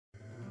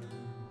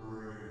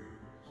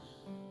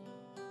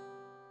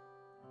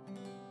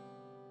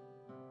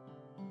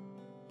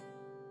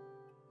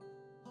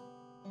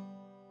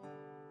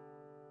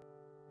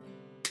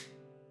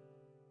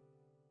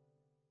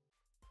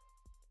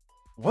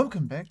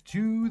Welcome back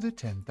to the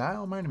 10th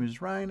Isle. My name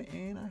is Ryan,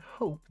 and I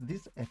hope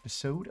this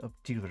episode of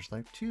Dealer's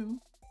Life 2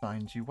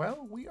 finds you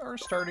well. We are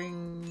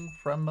starting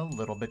from a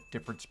little bit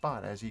different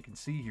spot. As you can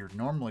see here,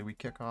 normally we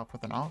kick off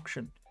with an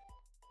auction.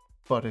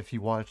 But if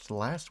you watched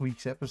last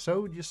week's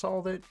episode, you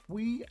saw that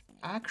we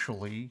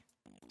actually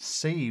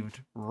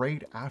saved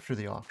right after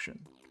the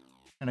auction.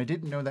 And I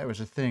didn't know that was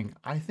a thing.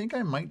 I think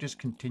I might just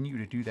continue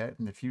to do that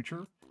in the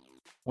future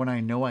when I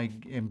know I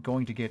am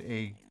going to get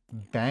a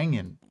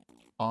banging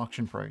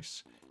auction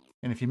price.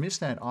 And if you missed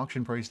that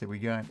auction price that we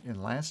got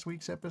in last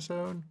week's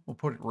episode, we'll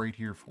put it right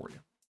here for you.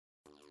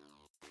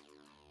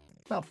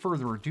 Without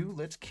further ado,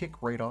 let's kick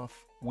right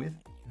off with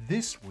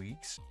this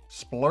week's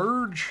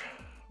splurge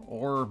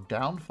or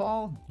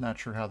downfall. Not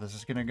sure how this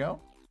is going to go.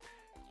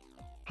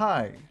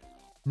 Hi,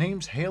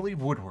 name's Haley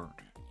Woodward.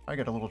 I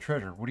got a little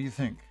treasure. What do you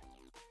think?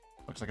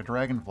 Looks like a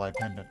dragonfly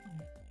pendant.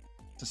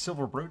 It's a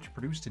silver brooch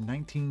produced in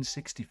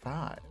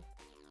 1965.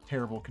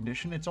 Terrible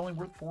condition. It's only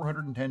worth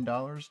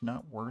 $410.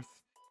 Not worth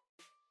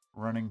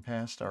running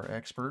past our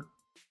expert,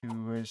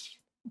 who is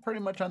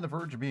pretty much on the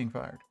verge of being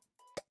fired.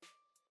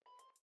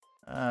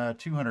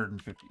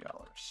 $250.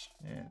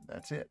 And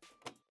that's it.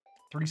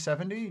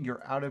 $370.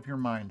 You're out of your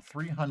mind.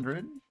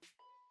 $300.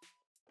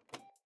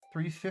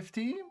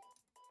 $350.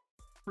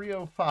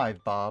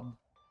 $305, Bob.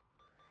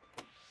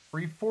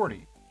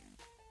 $340.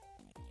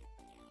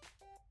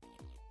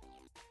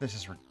 This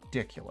is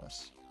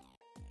ridiculous.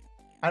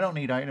 I don't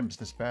need items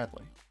this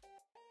badly.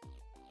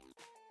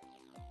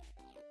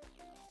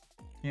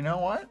 You know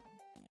what?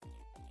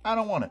 I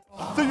don't want it.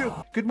 See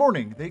ya. Good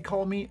morning. They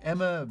call me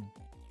Emma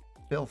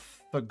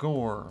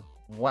Belfagor.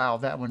 Wow,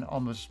 that one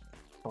almost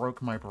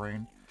broke my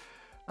brain.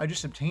 I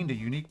just obtained a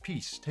unique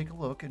piece. Take a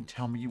look and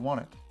tell me you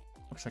want it.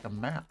 Looks like a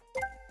map.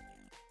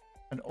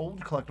 An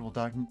old collectible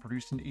document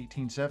produced in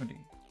 1870.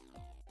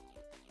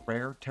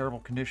 Rare, terrible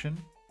condition.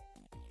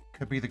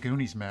 Could be the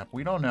Goonies map.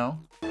 We don't know.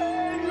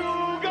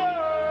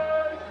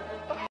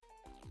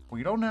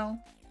 We don't know.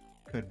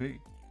 Could be.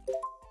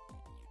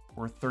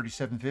 Worth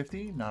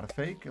 $37.50. Not a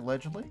fake,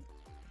 allegedly.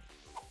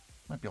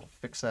 Might be able to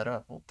fix that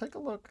up. We'll take a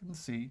look and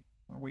see.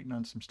 We're waiting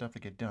on some stuff to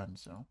get done,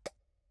 so.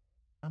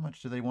 How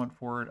much do they want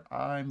for it?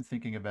 I'm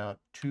thinking about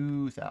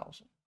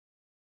 $2,000.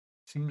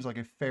 Seems like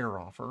a fair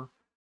offer.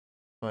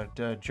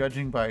 But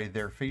judging by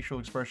their facial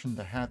expression,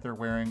 the hat they're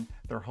wearing,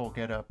 their whole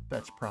getup,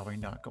 that's probably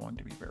not going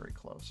to be very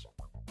close.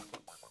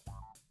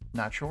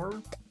 Not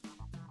sure?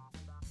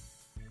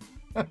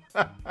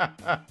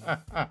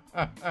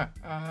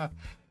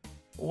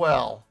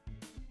 Well,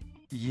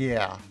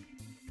 yeah.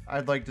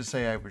 I'd like to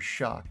say I was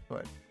shocked,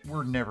 but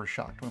we're never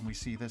shocked when we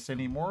see this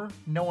anymore.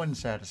 No one's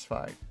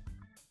satisfied.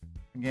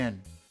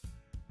 Again,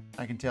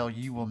 I can tell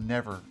you will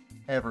never,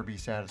 ever be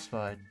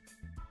satisfied.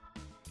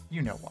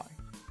 You know why.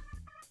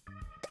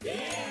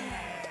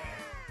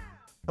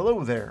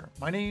 Hello there.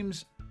 My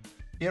name's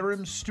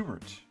Aaron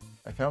Stewart.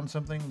 I found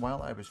something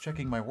while I was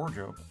checking my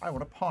wardrobe. I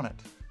want to pawn it.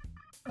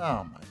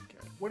 Oh my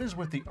god. What is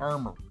with the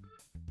armor?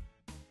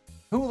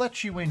 Who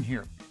let you in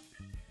here?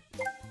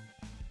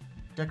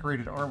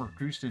 Decorated armor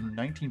produced in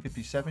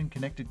 1957,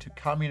 connected to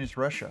communist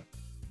Russia.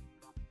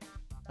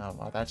 Oh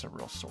wow, that's a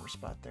real sore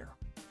spot there.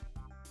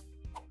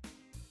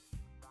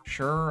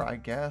 Sure, I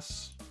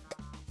guess.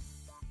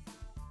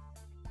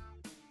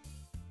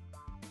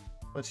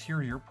 Let's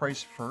hear your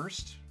price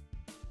first.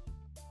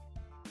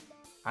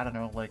 I don't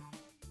know, like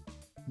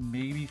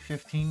maybe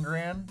 15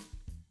 grand?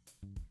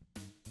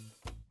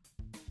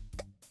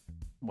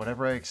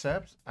 Whatever I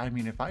accept. I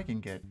mean, if I can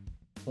get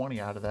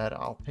 20 out of that,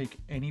 I'll take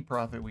any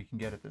profit we can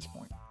get at this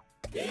point.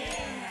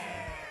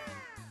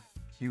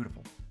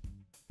 Beautiful.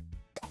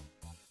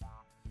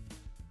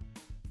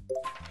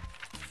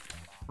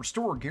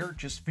 Restorer Garrett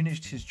just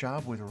finished his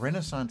job with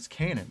Renaissance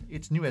Cannon.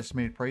 Its new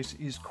estimated price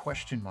is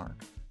question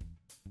mark.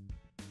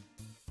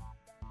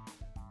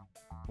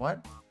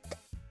 What?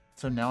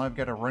 So now I've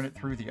got to run it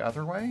through the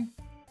other way?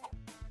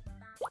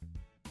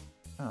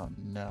 Oh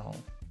no.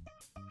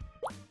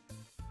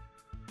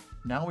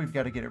 Now we've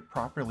got to get it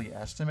properly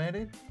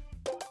estimated?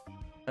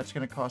 That's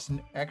going to cost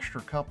an extra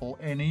couple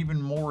and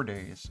even more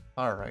days.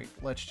 Alright,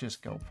 let's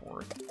just go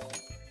for it.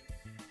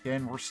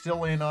 Again, we're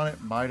still in on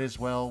it. Might as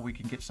well. We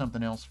can get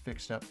something else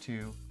fixed up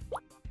too.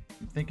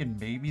 I'm thinking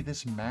maybe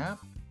this map?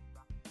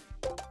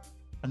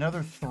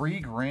 Another 3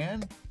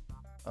 grand?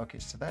 Okay,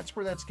 so that's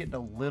where that's getting a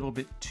little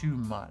bit too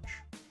much.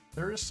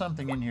 There is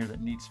something in here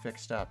that needs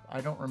fixed up. I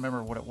don't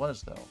remember what it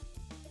was though.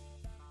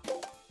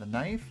 The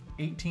knife?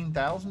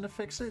 18,000 to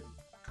fix it?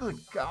 Good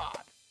God.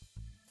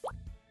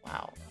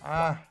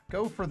 Wow.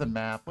 Go for the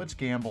map. Let's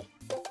gamble.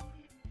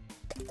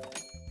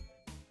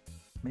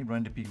 Maybe it'll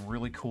end up being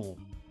really cool.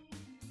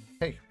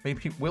 Hey,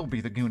 maybe it will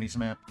be the Goonies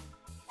map.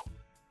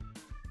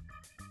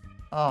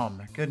 Oh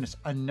my goodness.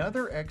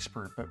 Another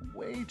expert, but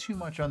way too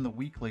much on the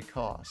weekly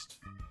cost.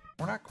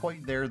 We're not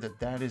quite there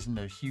that isn't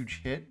a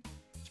huge hit,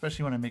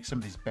 especially when I make some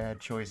of these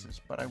bad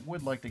choices, but I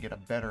would like to get a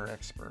better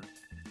expert.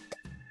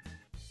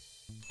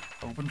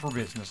 Open for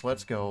business.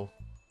 Let's go.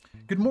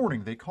 Good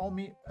morning. They call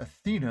me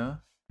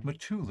Athena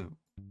Matulu.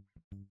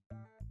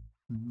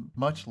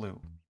 Muchlu.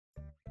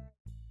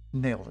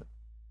 Nailed it.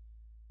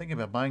 Thinking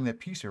about buying that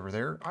piece over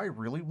there. I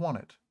really want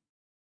it.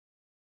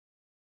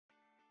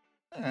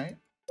 Alright.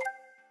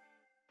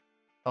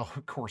 Oh,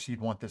 of course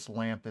you'd want this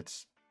lamp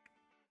that's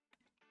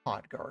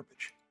hot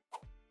garbage.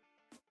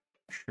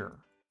 Sure.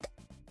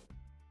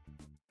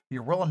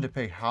 You're willing to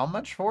pay how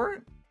much for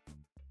it?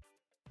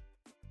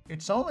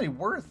 It's only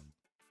worth...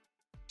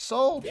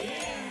 Sold!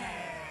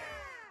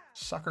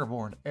 Sucker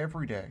born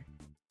every day.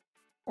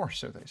 Or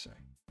so they say.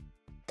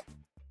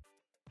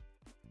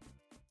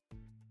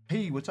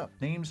 Hey, what's up?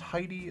 Name's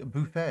Heidi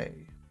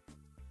Buffet.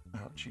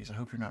 Oh, jeez, I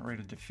hope you're not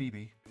rated to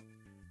Phoebe.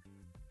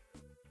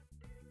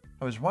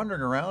 I was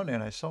wandering around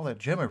and I saw that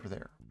gem over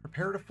there.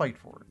 Prepare to fight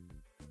for it.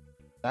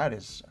 That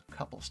is a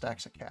couple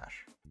stacks of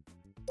cash.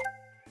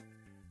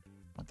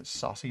 Want this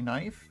saucy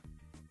knife?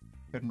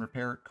 Couldn't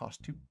repair it,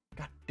 cost too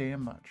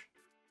goddamn much.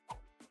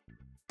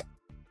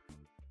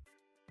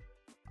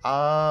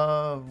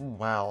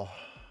 Wow.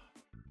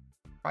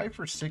 Try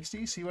for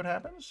 60, see what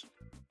happens?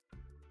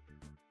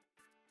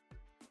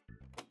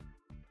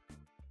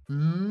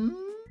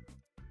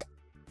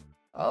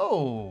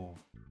 Oh.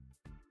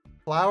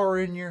 Flower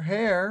in your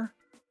hair?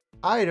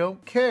 I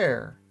don't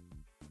care.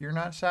 You're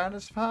not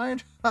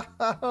satisfied?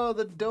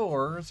 The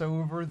door's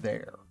over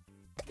there.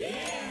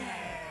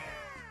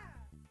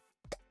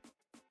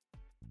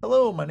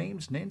 Hello, my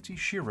name's Nancy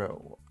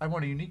Shiro. I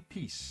want a unique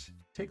piece.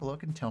 Take a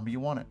look and tell me you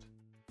want it.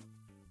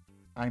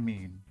 I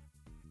mean,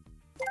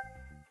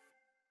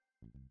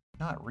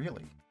 not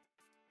really.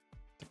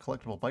 It's a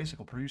collectible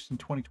bicycle produced in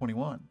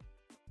 2021.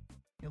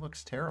 It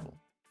looks terrible.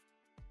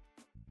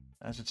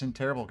 As it's in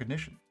terrible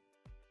condition.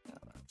 Now,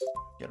 let's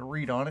get a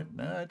read on it.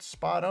 It's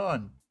spot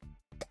on.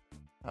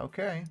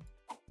 Okay.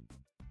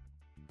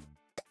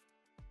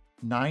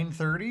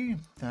 930?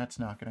 That's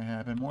not going to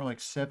happen. More like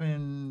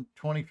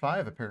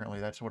 725, apparently.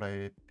 That's what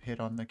I hit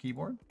on the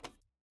keyboard.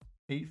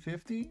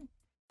 850?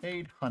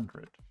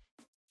 800.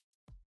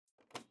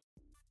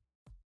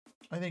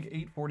 I think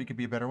 840 could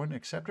be a better one.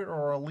 Accept it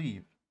or I'll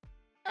leave.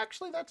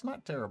 Actually, that's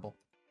not terrible.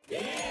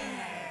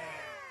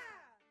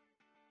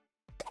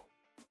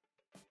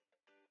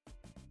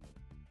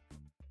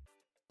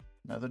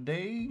 Another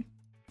day.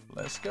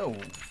 Let's go.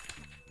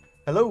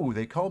 Hello,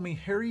 they call me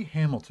Harry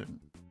Hamilton.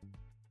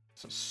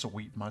 It's a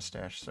sweet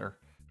mustache, sir.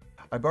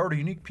 I borrowed a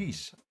unique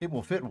piece. It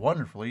will fit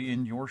wonderfully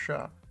in your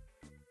shop.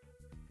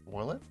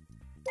 Will it?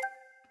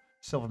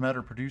 Silver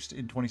matter produced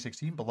in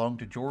 2016 belonged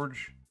to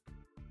George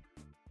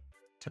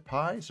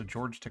Takai. So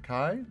George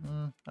Takai?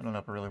 I don't know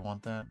if I really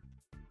want that.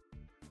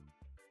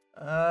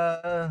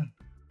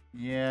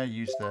 Yeah,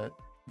 use that.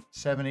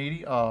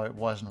 780? Oh, it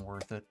wasn't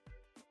worth it.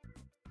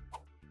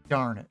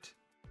 Darn it.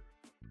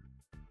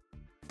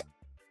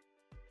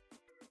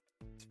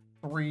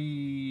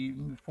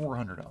 $400.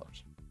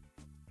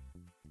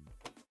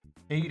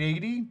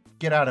 880?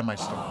 Get out of my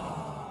store.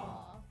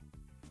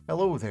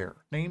 Hello there.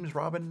 Name's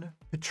Robin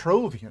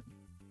Petrovian.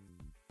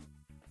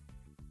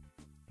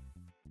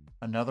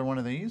 Another one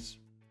of these?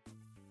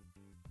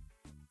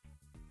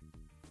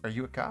 Are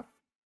you a cop?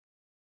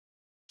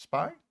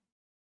 Spy?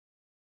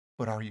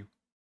 What are you?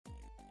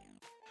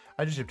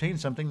 I just obtained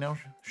something, now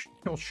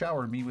she'll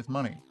shower me with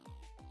money.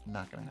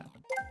 Not gonna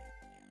happen.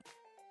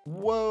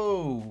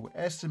 Whoa!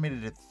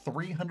 Estimated at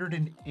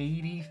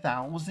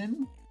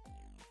 380,000?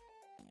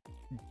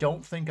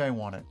 Don't think I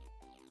want it.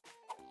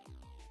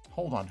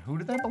 Hold on, who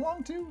did that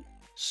belong to?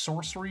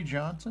 Sorcery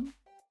Johnson?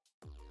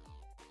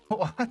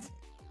 What?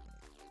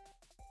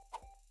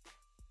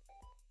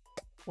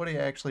 What do you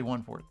actually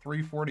want for it?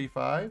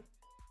 345?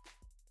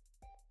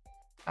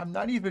 I'm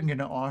not even going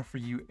to offer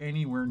you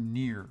anywhere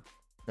near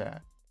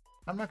that.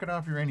 I'm not going to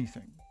offer you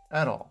anything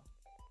at all.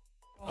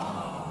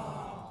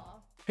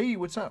 Aww. Hey,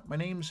 what's up? My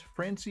name's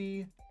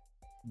Francie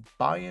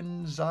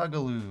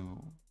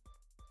Bayanzagalu.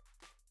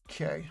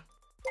 Okay.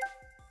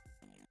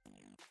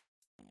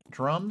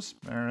 Drums?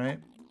 All right.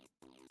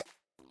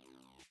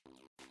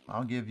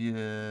 I'll give you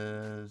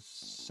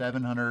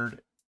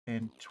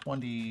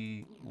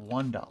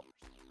 $721.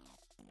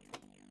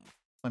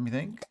 Let me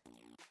think.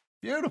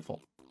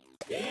 Beautiful.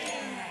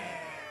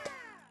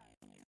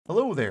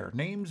 Hello there.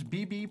 Name's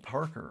BB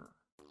Parker.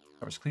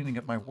 I was cleaning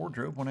up my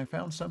wardrobe when I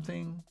found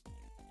something.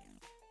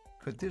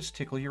 Could this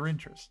tickle your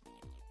interest?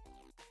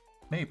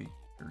 Maybe.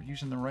 You're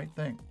using the right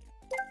thing.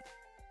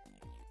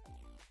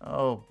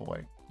 Oh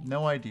boy.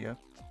 No idea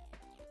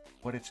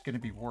what it's going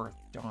to be worth.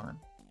 Darn.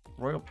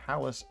 Royal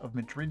Palace of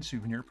Madrid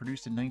souvenir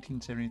produced in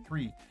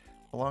 1973.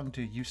 Belonged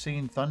to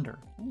Usain Thunder.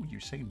 Ooh,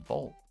 Usain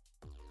Bolt.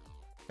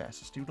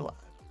 Fastest dude alive.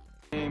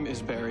 My name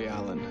is Barry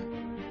Allen,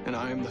 and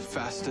I am the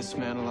fastest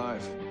man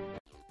alive.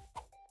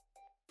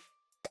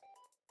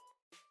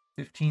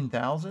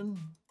 15,000?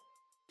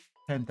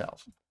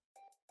 10,000.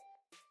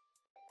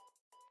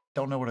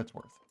 Don't know what it's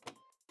worth.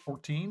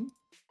 14?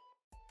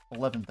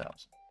 11,000.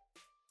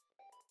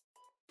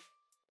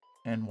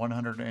 And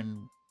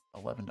 $111.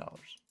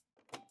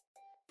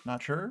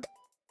 Not sure?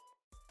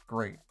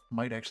 Great.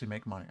 Might actually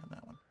make money on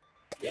that one.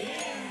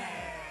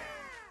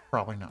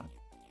 Probably not.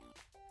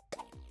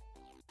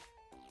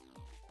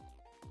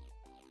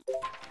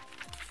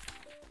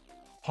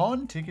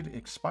 Pawn ticket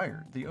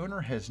expired. The owner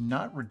has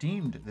not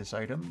redeemed this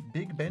item.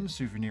 Big Ben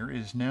souvenir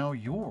is now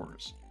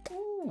yours.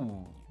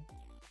 Ooh.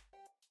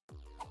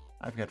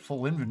 I've got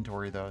full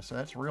inventory though, so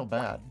that's real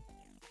bad.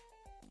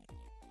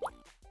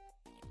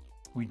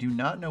 We do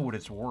not know what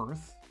it's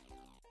worth.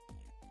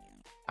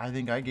 I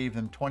think I gave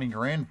them 20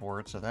 grand for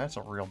it, so that's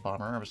a real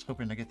bummer. I was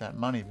hoping to get that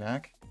money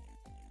back.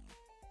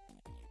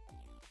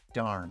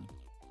 Darn.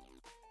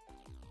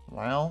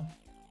 Well.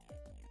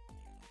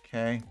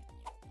 Okay.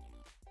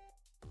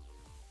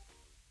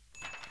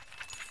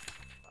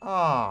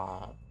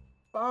 Ah,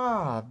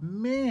 Bob,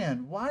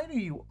 man, why do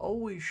you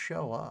always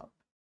show up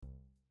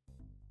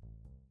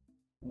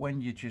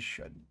when you just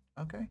shouldn't?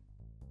 Okay.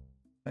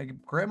 My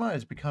grandma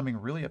is becoming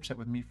really upset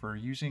with me for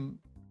using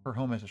her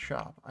home as a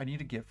shop. I need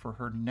a gift for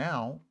her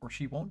now or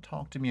she won't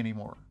talk to me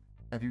anymore.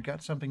 Have you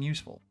got something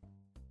useful?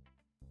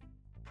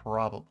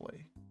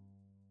 Probably.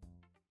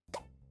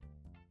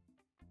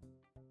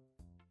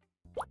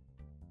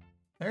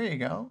 There you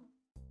go.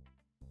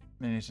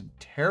 I mean, it's in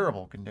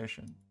terrible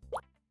condition.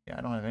 Yeah,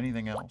 I don't have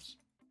anything else.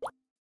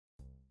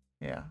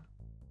 Yeah,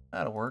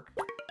 that'll work.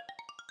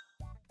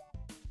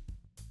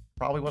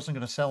 Probably wasn't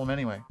going to sell them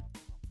anyway.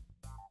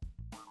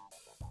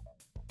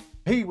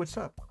 Hey, what's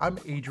up? I'm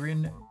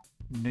Adrian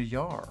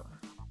Nayar.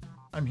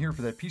 I'm here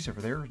for that piece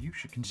over there. You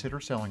should consider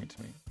selling it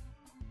to me.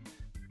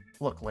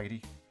 Look,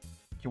 lady.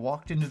 You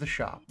walked into the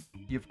shop.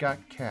 You've got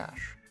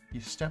cash.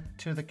 You stepped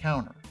to the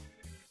counter.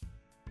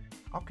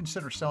 I'll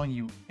consider selling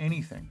you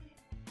anything.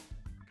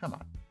 Come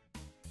on.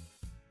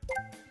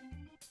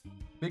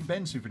 Big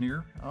Ben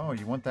souvenir. Oh,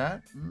 you want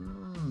that?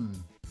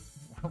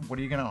 What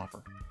are you going to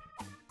offer?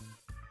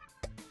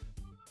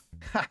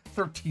 Ha!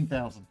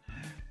 13,000.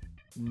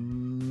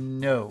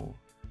 No.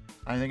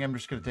 I think I'm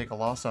just going to take a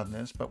loss on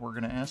this, but we're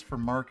going to ask for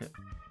market.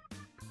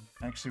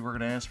 Actually, we're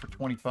going to ask for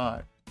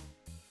 25.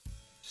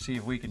 See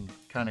if we can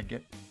kind of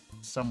get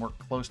somewhere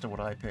close to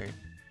what I paid.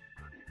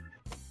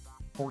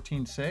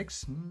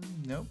 14.6?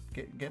 Nope.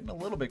 Getting a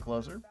little bit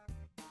closer.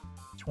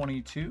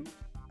 22.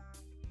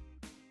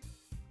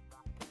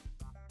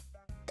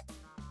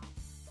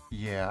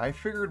 Yeah, I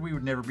figured we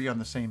would never be on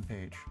the same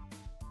page.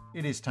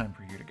 It is time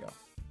for you to go.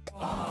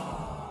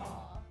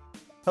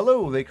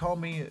 Hello, they call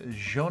me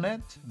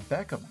Jonette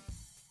Beckham.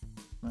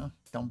 Well,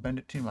 don't bend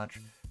it too much.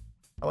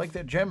 I like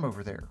that gem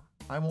over there.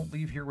 I won't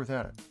leave here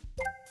without it.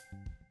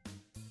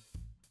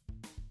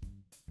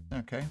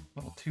 Okay, a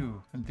little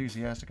too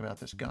enthusiastic about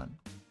this gun.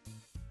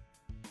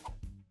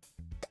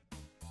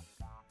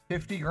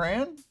 50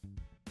 grand?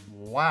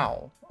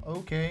 Wow.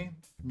 Okay,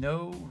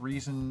 no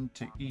reason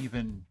to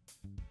even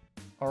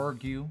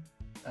argue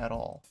at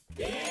all.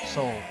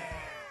 Sold.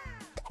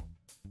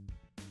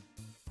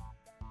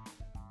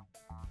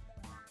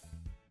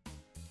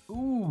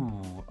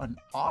 Ooh, an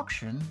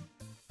auction?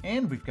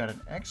 And we've got an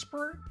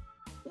expert?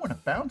 Oh, and a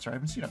bouncer. I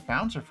haven't seen a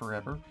bouncer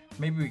forever.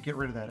 Maybe we get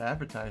rid of that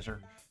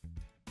appetizer.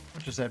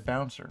 Which is that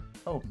bouncer?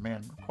 Oh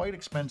man, quite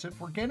expensive.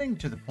 We're getting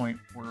to the point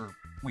where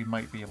we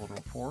might be able to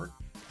afford.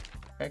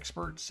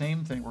 Expert,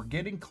 same thing. We're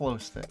getting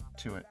close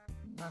to it.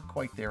 Not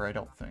quite there, I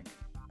don't think.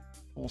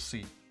 We'll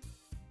see.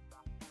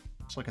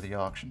 Let's look at the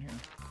auction here.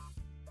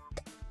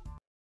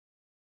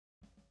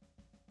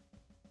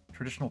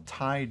 Traditional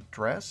tied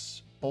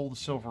dress, old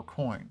silver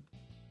coin.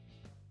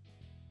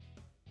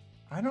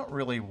 I don't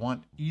really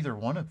want either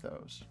one of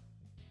those.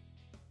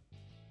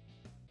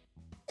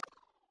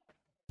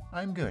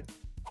 I'm good.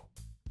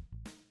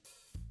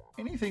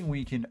 Anything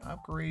we can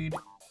upgrade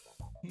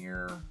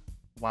here?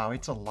 Wow,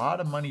 it's a lot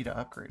of money to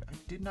upgrade. I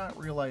did not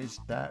realize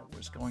that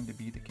was going to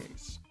be the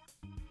case.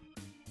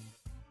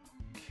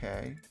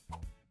 Okay.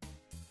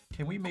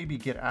 Can we maybe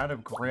get out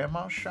of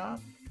Grandma's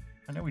shop?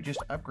 I know we just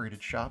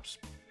upgraded shops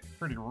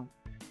pretty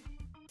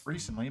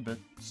recently, but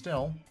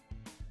still.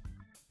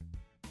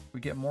 We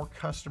get more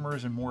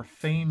customers and more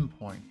fame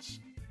points.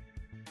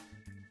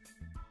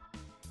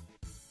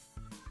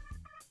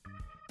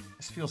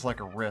 This feels like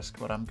a risk,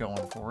 but I'm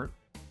going for it.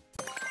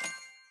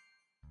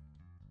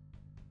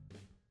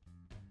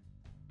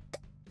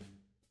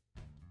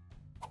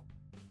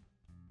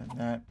 And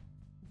that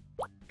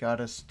got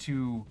us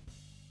to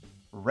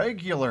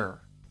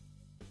regular.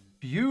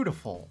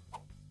 Beautiful.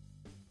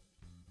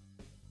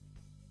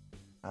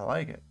 I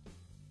like it.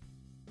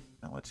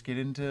 Now let's get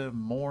into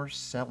more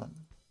selling.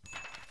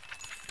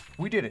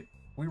 We did it.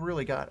 We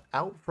really got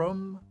out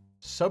from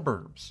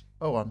suburbs.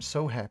 Oh, I'm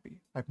so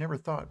happy. I've never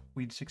thought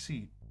we'd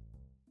succeed.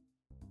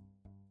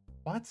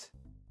 What?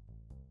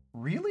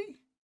 Really?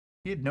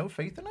 He had no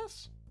faith in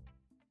us?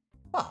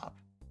 Bob.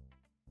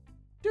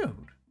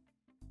 Dude.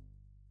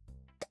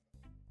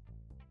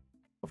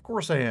 Of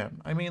course I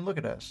am. I mean, look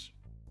at us.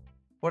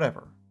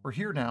 Whatever. We're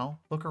here now.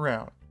 Look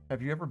around.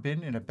 Have you ever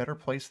been in a better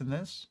place than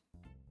this?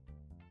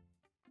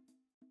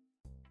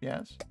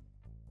 Yes?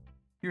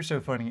 You're so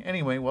funny.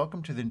 Anyway,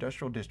 welcome to the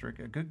Industrial District,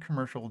 a good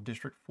commercial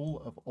district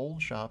full of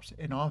old shops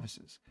and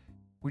offices.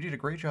 We did a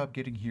great job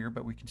getting here,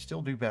 but we can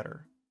still do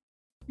better.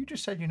 You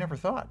just said you never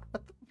thought.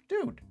 What the,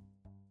 dude,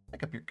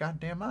 make up your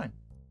goddamn mind.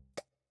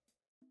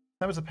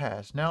 That was the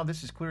past. Now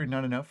this is clearly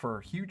not enough for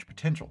our huge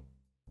potential.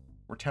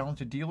 We're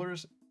talented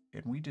dealers,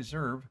 and we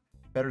deserve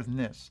better than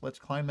this. Let's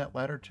climb that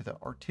ladder to the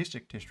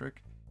artistic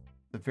district,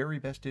 the very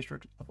best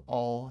district of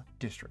all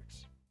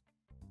districts.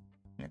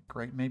 Yeah,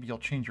 great. Maybe you'll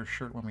change your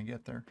shirt when we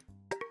get there.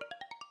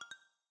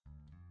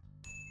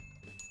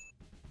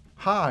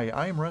 Hi,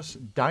 I'm Russ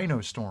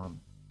Dinostorm.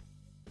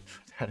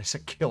 That is a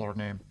killer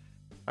name.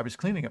 I was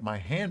cleaning up my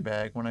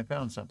handbag when I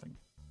found something.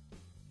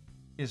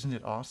 Isn't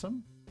it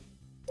awesome?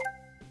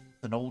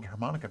 An old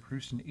harmonica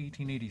produced in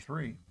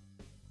 1883.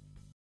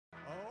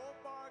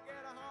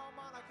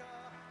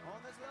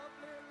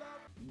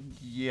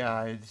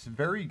 Yeah, it's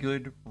very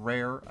good,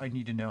 rare. I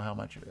need to know how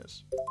much it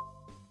is.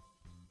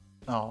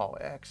 Oh,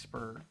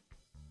 expert.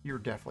 You're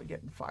definitely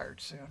getting fired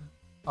soon.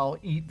 I'll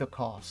eat the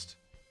cost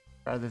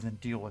rather than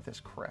deal with this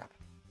crap.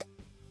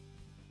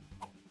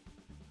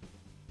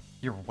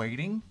 You're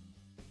waiting?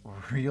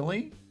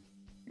 Really?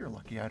 You're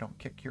lucky I don't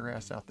kick your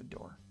ass out the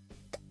door.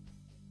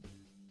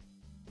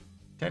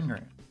 10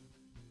 grand.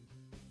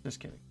 Just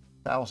kidding.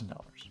 $1,000.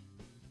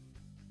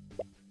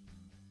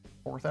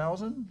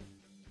 4,000?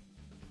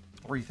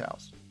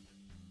 3,000.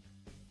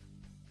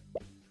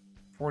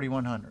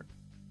 4,100.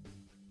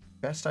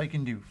 Best I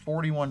can do.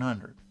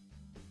 4,100.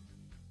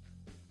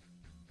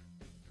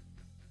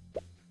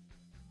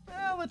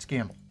 Well, let's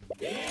gamble.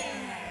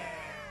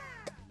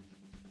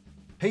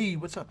 Hey,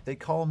 what's up? They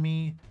call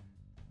me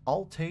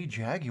Alte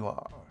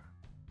Jaguar.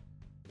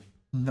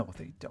 No,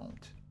 they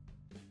don't.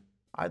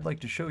 I'd like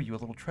to show you a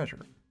little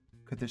treasure.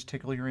 Could this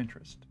tickle your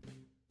interest?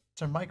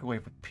 It's a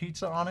microwave with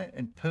pizza on it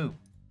and poo.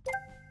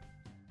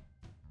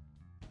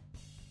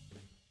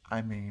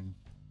 I mean,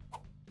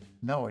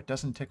 no, it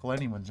doesn't tickle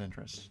anyone's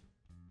interest.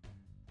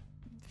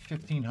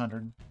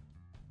 1,500.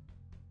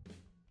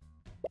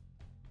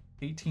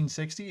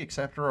 1860,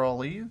 accept or I'll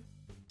leave.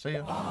 See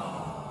ya.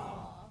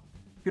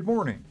 Good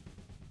morning.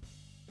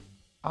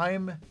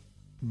 I'm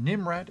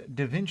Nimrat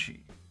Da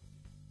Vinci.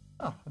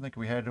 Oh, I think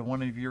we had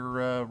one of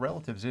your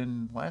relatives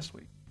in last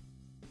week.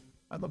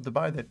 I'd love to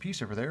buy that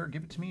piece over there.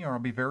 Give it to me or I'll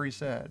be very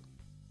sad.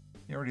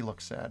 You already look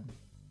sad.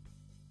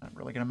 Not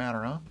really gonna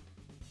matter, huh?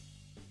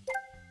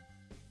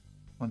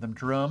 One of them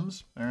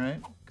drums.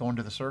 Alright, going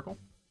to the circle.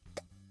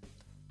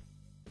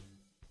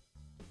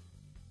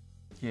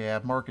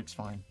 Yeah, market's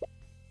fine.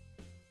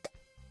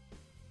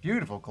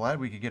 Beautiful, glad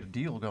we could get a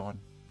deal going.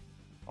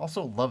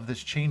 Also love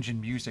this change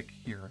in music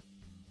here.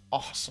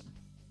 Awesome.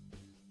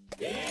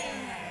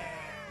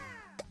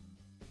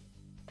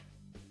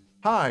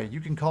 Hi,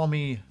 you can call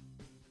me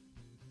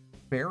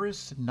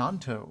Barris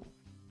Nanto.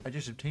 I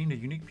just obtained a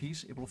unique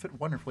piece. It will fit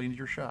wonderfully into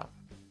your shop.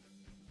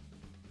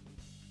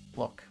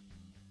 Look,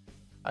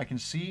 I can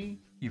see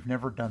you've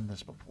never done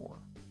this before.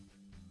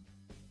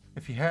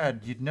 If you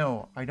had, you'd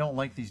know I don't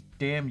like these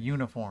damn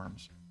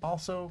uniforms.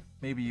 Also,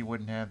 maybe you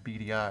wouldn't have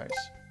beady eyes.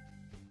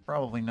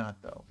 Probably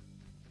not, though.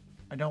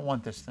 I don't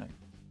want this thing.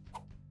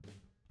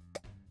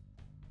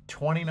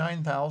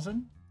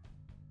 29,000?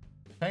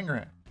 10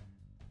 grand.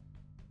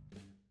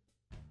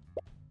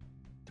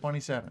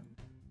 27.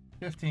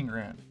 15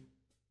 grand.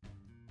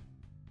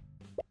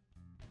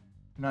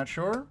 Not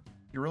sure?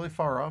 You're really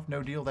far off.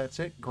 No deal. That's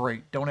it.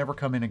 Great. Don't ever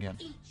come in again.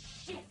 Eat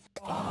shit.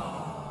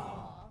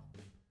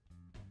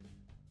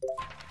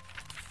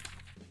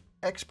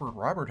 Expert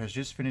Robert has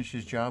just finished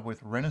his job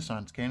with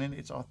Renaissance Cannon.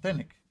 It's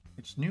authentic.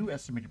 Its new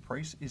estimated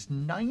price is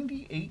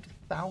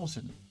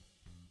 98,000.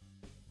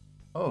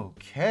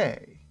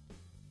 Okay.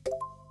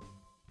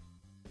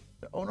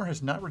 The owner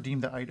has not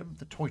redeemed the item.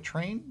 The toy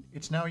train,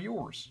 it's now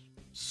yours.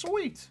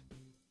 Sweet.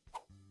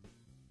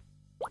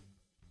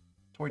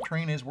 Toy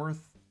train is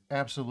worth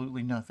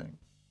absolutely nothing.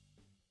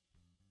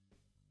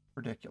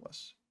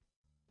 Ridiculous.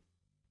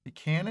 The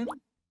cannon,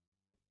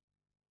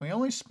 we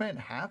only spent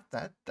half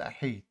that.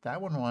 Hey,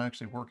 that one will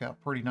actually work out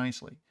pretty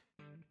nicely.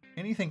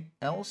 Anything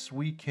else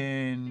we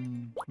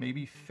can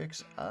maybe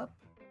fix up?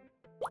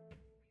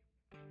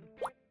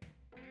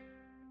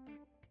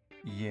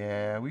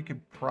 Yeah, we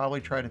could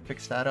probably try to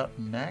fix that up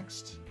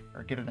next.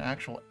 Or get an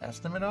actual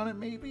estimate on it,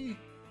 maybe?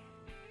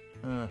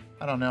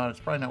 I don't know. It's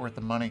probably not worth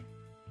the money.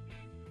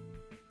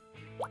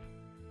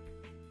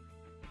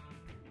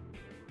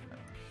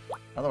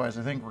 Otherwise,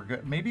 I think we're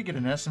good. Maybe get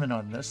an estimate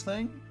on this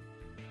thing?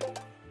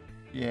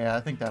 Yeah,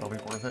 I think that'll be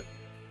worth it.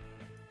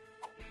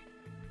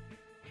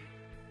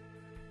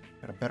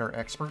 Got a better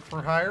expert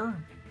for hire?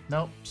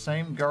 Nope,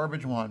 same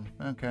garbage one.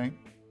 Okay.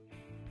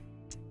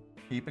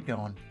 Keep it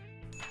going.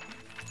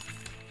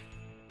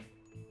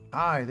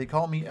 Hi, they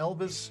call me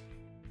Elvis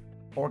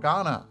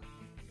Organa.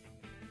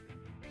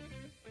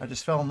 I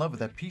just fell in love with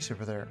that piece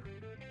over there.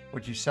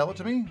 Would you sell it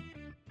to me?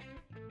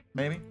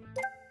 Maybe?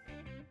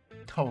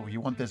 Oh, you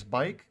want this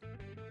bike?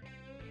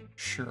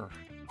 Sure.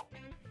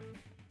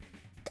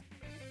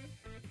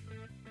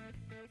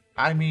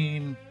 I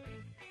mean,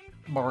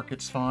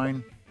 market's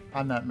fine.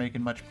 I'm not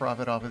making much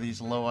profit off of these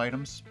low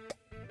items.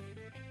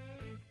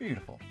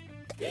 Beautiful.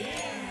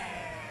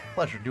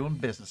 Pleasure doing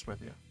business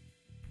with you.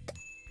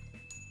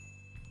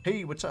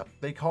 Hey, what's up?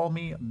 They call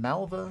me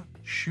Malva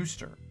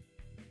Schuster.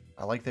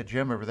 I like that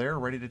gem over there.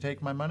 Ready to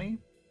take my money?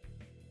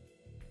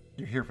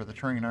 You're here for the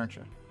train, aren't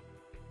you?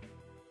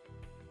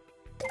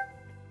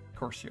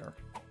 course you are.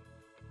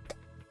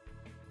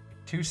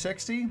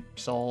 260?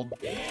 Sold.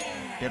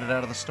 Get it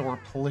out of the store,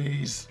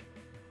 please.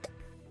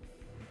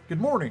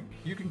 Good morning.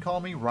 You can call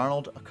me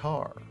Ronald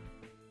Akar.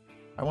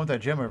 I want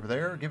that gem over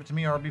there. Give it to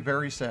me or I'll be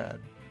very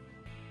sad.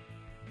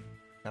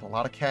 Got a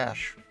lot of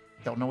cash.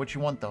 Don't know what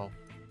you want, though.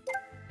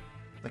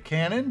 The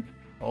cannon?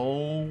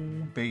 Oh,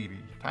 baby.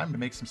 Time to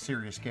make some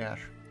serious cash.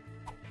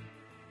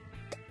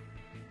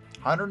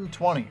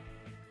 120.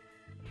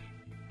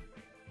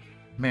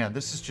 Man,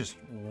 this is just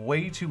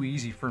way too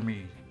easy for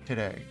me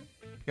today.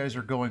 You guys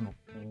are going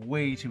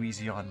way too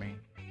easy on me.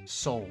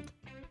 Sold.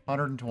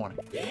 120.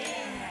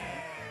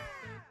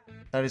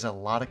 That is a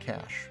lot of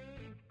cash.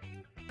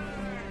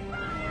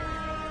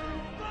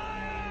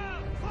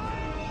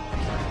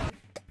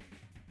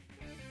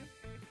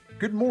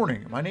 Good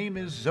morning. My name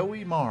is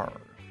Zoe Marr.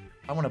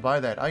 I want to buy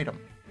that item.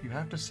 You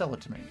have to sell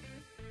it to me.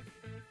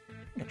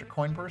 Get your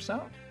coin purse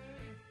out?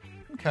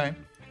 Okay.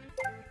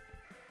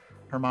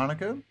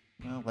 Harmonica?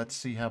 Well, let's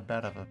see how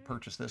bad of a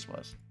purchase this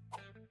was.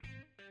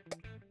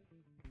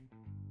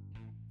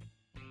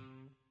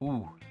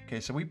 Ooh. Okay,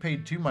 so we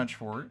paid too much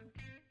for it.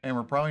 And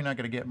we're probably not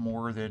going to get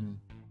more than...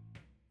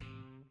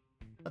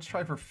 Let's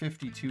try for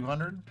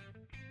 5,200.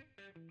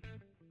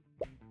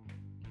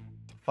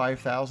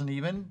 5,000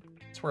 even.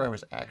 That's where I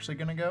was actually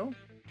going to go.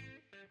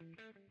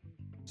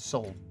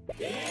 Sold.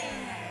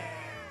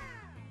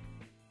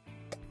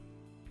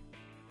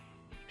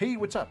 Hey,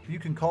 what's up? You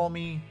can call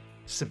me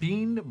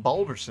Sabine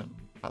Balderson.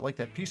 I like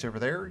that piece over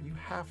there. You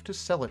have to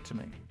sell it to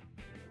me.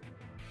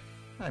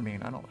 I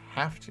mean, I don't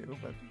have to,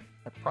 but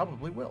I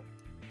probably will.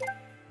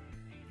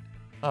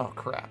 Oh,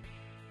 crap.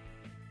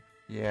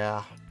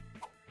 Yeah.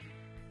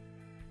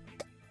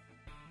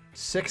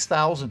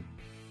 6,000.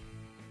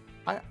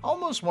 I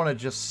almost want to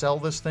just sell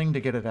this thing to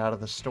get it out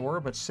of the store,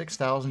 but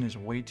 6,000 is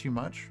way too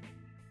much.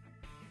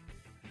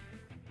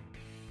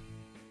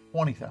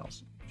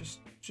 20,000.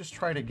 Just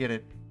try to get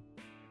it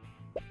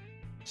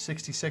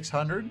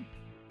 6,600.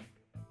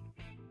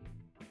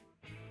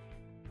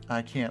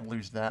 I can't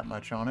lose that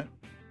much on it.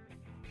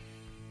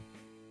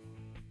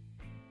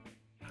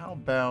 How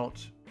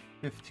about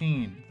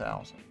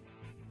 15,000?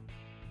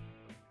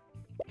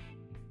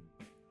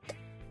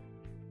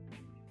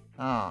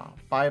 Ah,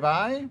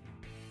 bye-bye?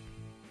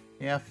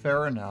 Yeah,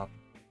 fair enough.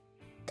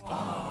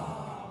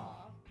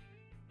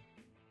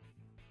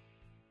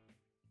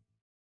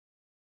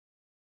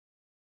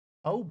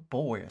 Oh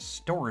boy, a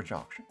storage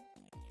auction.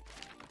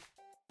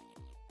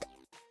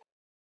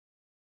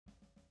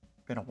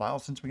 Been a while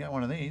since we got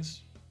one of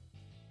these.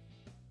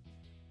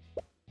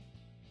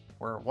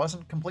 Where it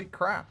wasn't complete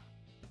crap.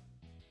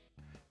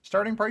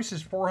 Starting price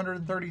is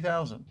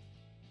 430,000.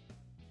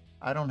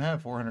 I don't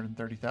have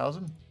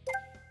 430,000.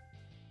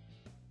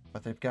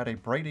 But they've got a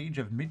Bright Age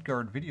of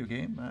Midgard video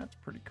game. That's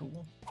pretty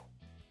cool.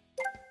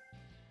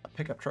 A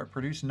pickup truck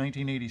produced in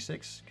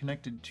 1986,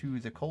 connected to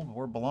the Cold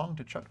War, belonged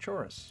to Chuck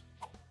Choris.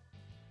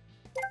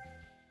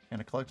 And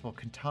a collectible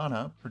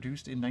katana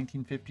produced in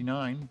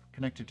 1959,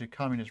 connected to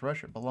Communist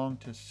Russia, belonged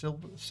to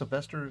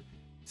Sylvester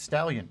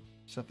Stallion.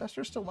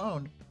 Sylvester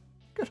Stallone?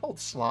 Good old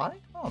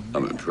Sly? Oh, man.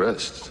 I'm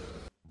impressed.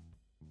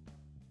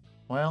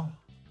 Well,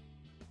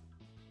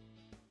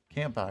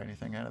 can't buy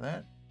anything out of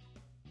that.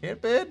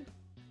 Hit bid?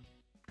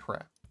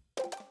 Crap.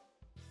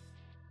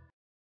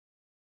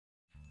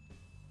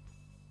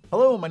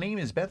 Hello, my name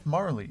is Beth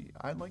Marley.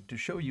 I'd like to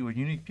show you a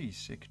unique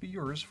piece. It could be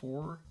yours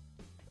for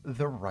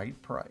the right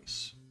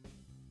price.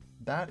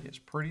 That is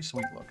pretty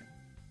sweet looking.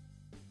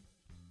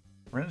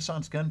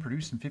 Renaissance gun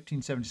produced in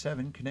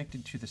 1577,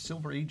 connected to the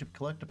Silver Age of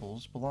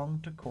collectibles,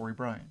 belonged to Corey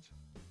Bryant.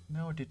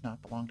 No, it did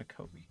not belong to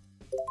Kobe.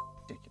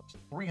 Ridiculous.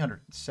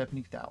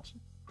 370,000.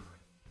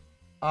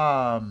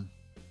 I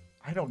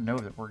don't know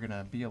that we're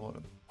gonna be able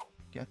to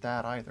get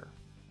that either.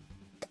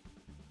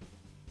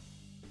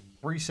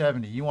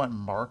 370. You want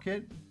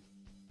market?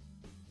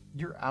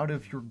 You're out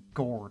of your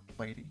gourd,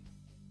 lady.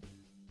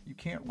 You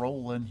can't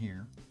roll in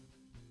here.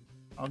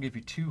 I'll give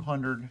you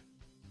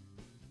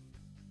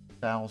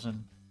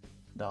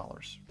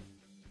 $200,000.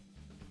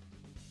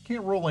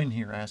 Can't roll in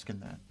here asking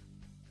that.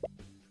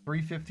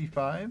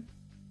 355.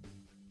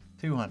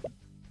 200.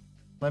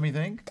 Let me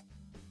think.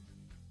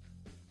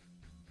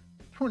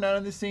 We're not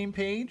on the same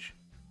page.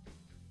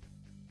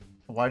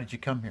 Why did you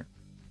come here?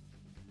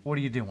 What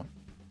are you doing?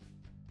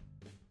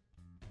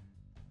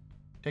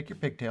 Take your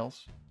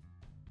pigtails.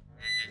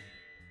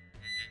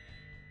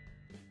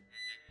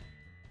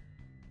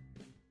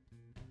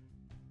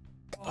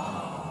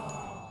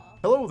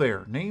 Hello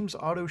there. Name's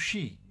Otto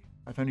Shi.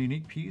 I found a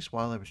unique piece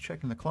while I was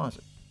checking the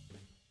closet.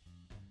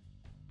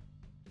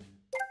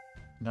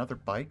 Another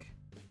bike?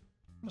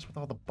 What's with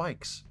all the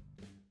bikes?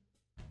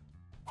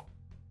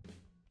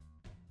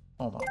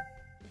 Hold on.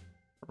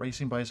 A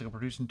racing bicycle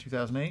produced in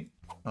 2008?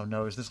 Oh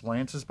no, is this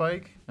Lance's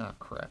bike? Oh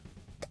crap.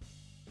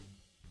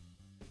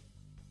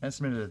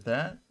 Estimated at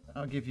that,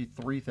 I'll give you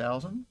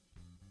 3,000.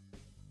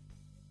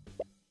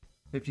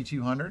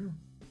 5,200.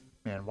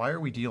 Man, why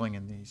are we dealing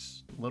in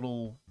these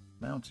little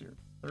amounts here?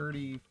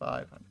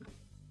 3,500.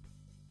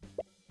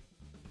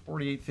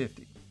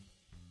 4,850.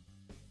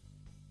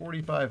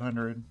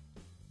 4,500.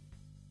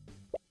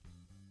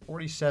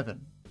 47.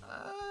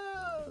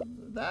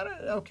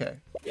 Okay.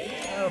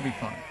 That'll be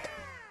fine.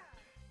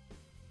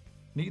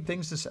 Need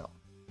things to sell.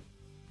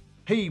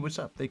 Hey, what's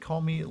up? They call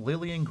me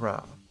Lillian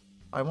Graf.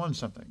 I won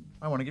something.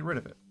 I want to get rid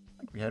of it. I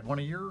think we had one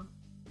of your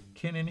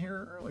kin in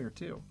here earlier,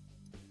 too.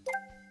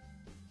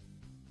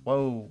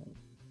 Whoa.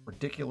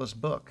 Ridiculous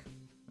book.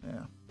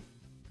 Yeah.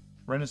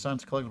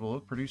 Renaissance collectible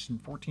book produced in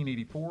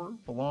 1484.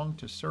 Belonged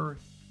to Sir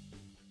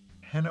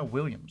Henna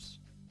Williams.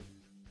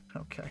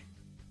 Okay.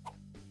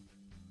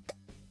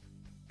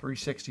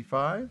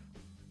 365.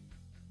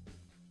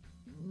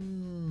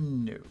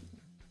 No.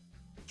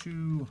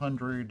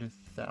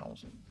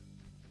 200,000.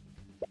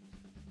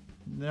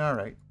 All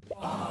right.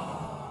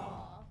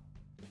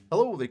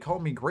 Hello, they call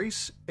me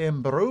Grace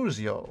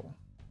Ambrosio.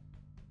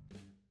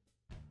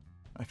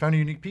 I found a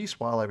unique piece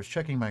while I was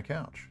checking my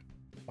couch.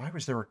 Why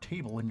was there a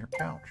table in your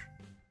couch?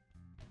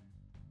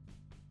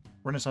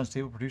 Renaissance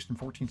table produced in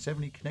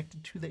 1470,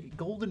 connected to the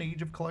golden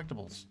age of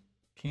collectibles.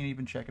 Can't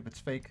even check if it's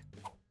fake.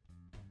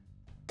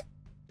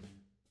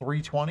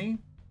 320.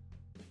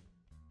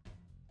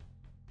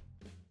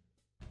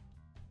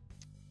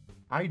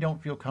 I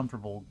don't feel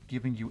comfortable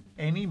giving you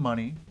any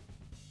money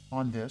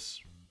on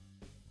this,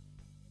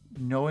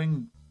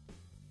 knowing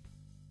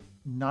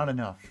not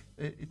enough.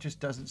 It just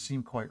doesn't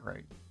seem quite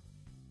right.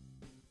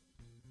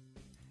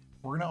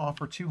 We're going to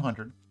offer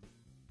 200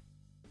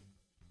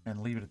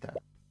 and leave it at that.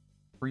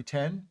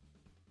 310.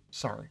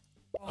 Sorry.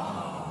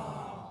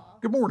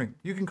 Good morning.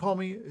 You can call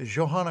me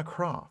Johanna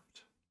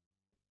Croft.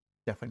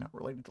 Definitely not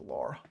related to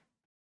Laura.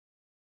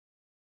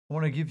 I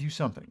want to give you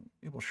something.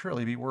 It will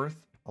surely be worth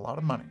a lot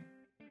of money.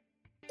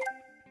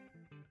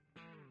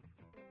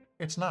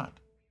 It's not.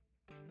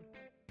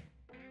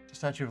 It's a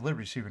Statue of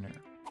Liberty souvenir.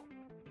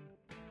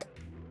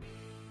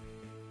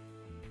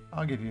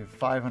 I'll give you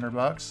 500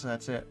 bucks.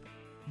 That's it.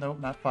 Nope,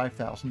 not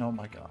 5,000. Oh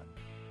my God.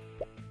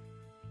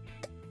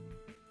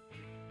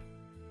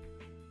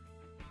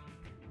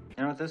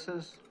 You know what this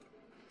is?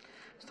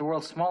 It's the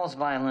world's smallest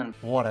violin.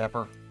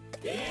 Whatever.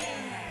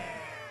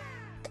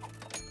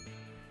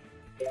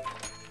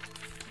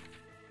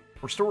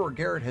 Restorer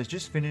Garrett has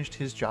just finished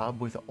his job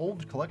with an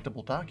old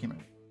collectible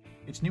document.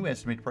 Its new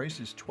estimated price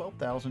is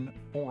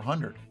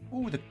 $12,400.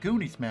 Ooh, the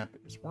Goonies map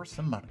is worth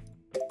some money.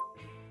 The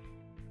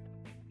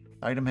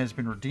item has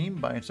been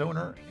redeemed by its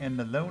owner, and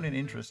the loan and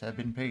interest have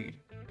been paid.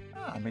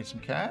 Ah, I made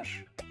some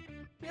cash.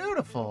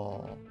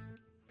 Beautiful.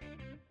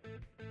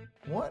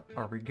 What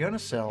are we gonna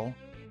sell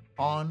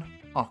on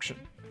auction?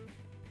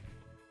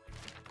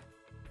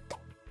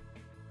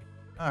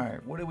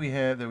 Alright, what do we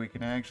have that we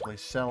can actually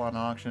sell on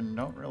auction?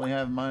 Don't really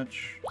have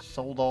much.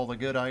 Sold all the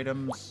good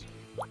items.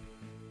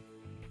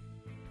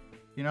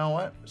 You know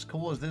what? As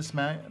cool as this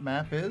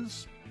map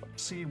is,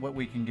 let's see what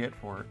we can get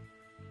for it.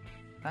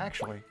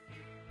 Actually,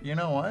 you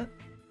know what?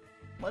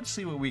 Let's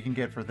see what we can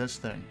get for this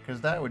thing, because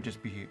that would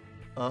just be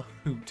a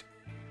hoot.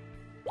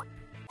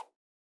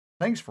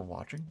 Thanks for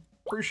watching.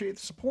 Appreciate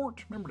the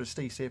support. Remember to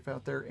stay safe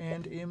out there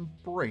and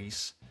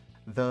embrace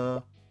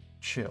the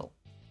chill.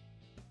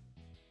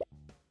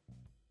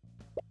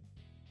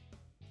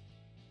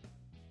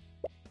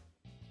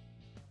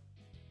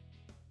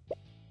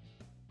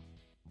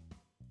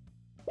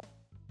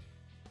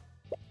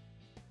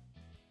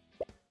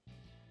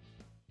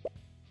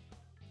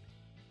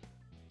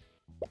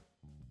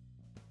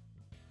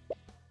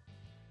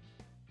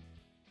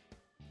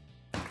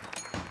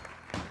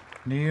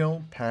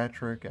 Neil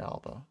Patrick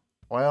Alba.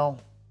 Well,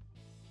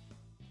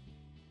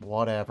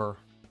 whatever.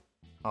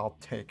 I'll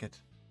take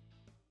it.